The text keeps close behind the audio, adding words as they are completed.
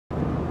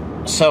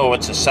So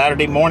it's a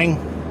Saturday morning.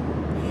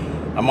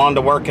 I'm on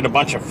to work in a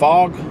bunch of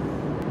fog.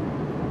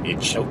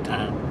 It's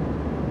showtime.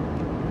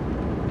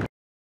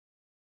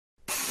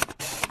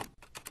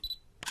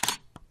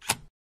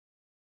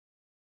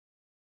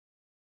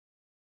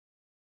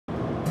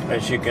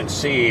 As you can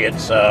see,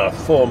 it's a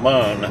full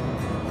moon,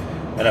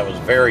 and it was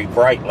very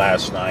bright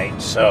last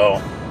night,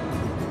 so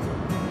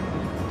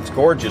it's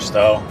gorgeous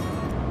though.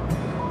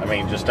 I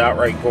mean, just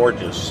outright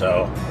gorgeous.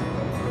 So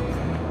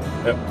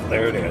yep,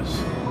 there it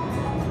is.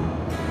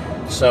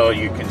 So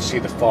you can see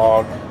the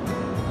fog.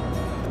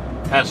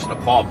 That's the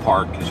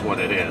ballpark is what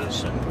it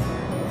is.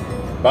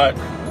 But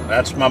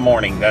that's my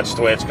morning. That's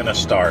the way it's going to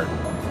start.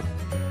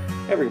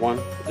 Hey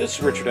everyone, this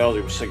is Richard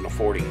Elsie with Signal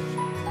 40.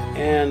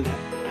 And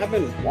I've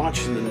been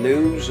watching the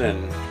news,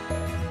 and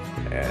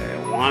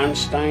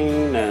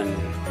Weinstein and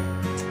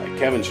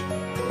Kevin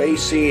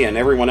Spacey and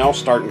everyone else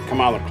starting to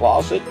come out of the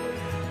closet.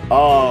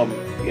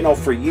 You know,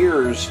 for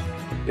years,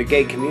 the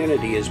gay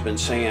community has been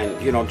saying,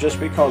 you know, just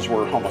because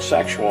we're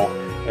homosexual,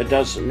 it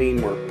doesn't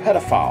mean we're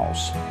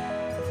pedophiles.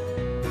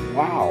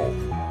 Wow,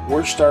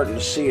 we're starting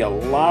to see a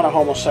lot of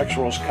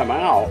homosexuals come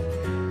out,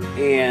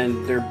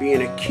 and they're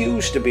being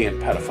accused of being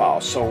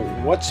pedophiles. So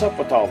what's up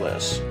with all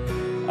this?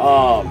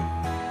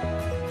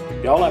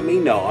 Y'all let me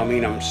know. I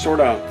mean, I'm sort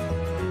of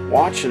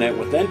watching it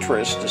with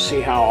interest to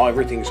see how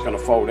everything's going to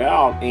fold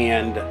out.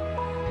 And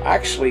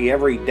actually,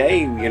 every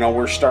day, you know,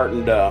 we're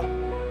starting to,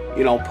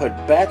 you know, put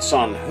bets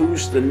on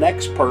who's the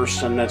next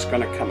person that's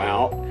going to come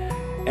out,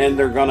 and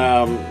they're going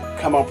to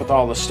come up with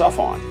all this stuff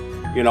on.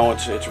 You know,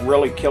 it's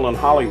really killing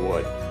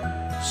Hollywood.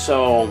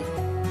 So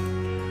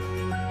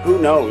who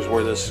knows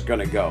where this is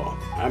going to go?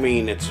 I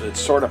mean, it's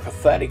sort of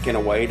pathetic in a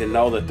way to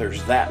know that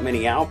there's that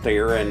many out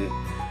there, and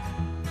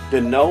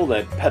to know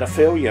that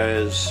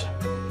pedophilia is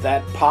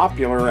that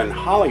popular in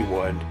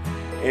Hollywood,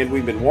 and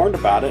we've been warned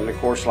about it, and of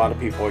course a lot of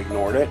people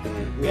ignored it,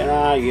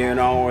 and you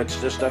know, it's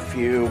just a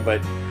few.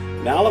 But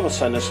now all of a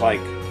sudden it's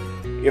like,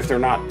 if they're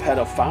not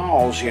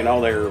pedophiles, you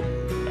know, they're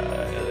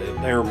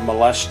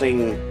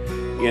molesting,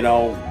 you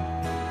know,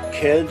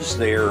 kids.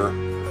 They're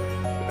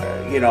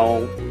you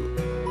know,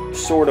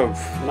 sort of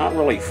not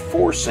really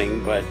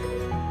forcing, but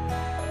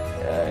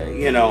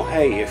you know,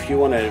 hey, if you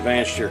want to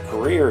advance your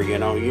career, you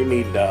know, you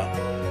need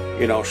to,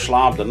 you know,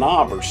 slob the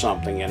knob or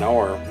something, you know,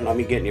 or let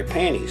me get in your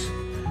panties,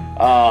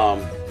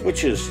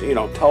 which is, you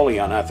know, totally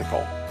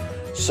unethical.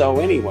 So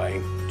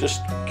anyway,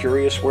 just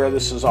curious where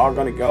this is all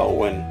going to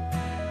go, and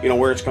you know,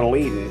 where it's going to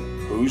lead,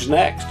 and who's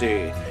next.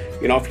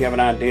 You know, if you have an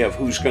idea of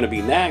who's going to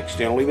be next,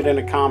 you know, leave it in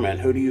a comment.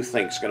 Who do you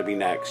think is going to be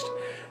next?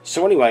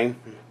 So anyway,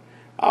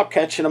 I'll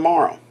catch you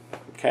tomorrow.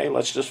 Okay,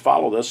 let's just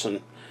follow this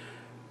and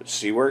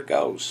see where it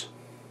goes.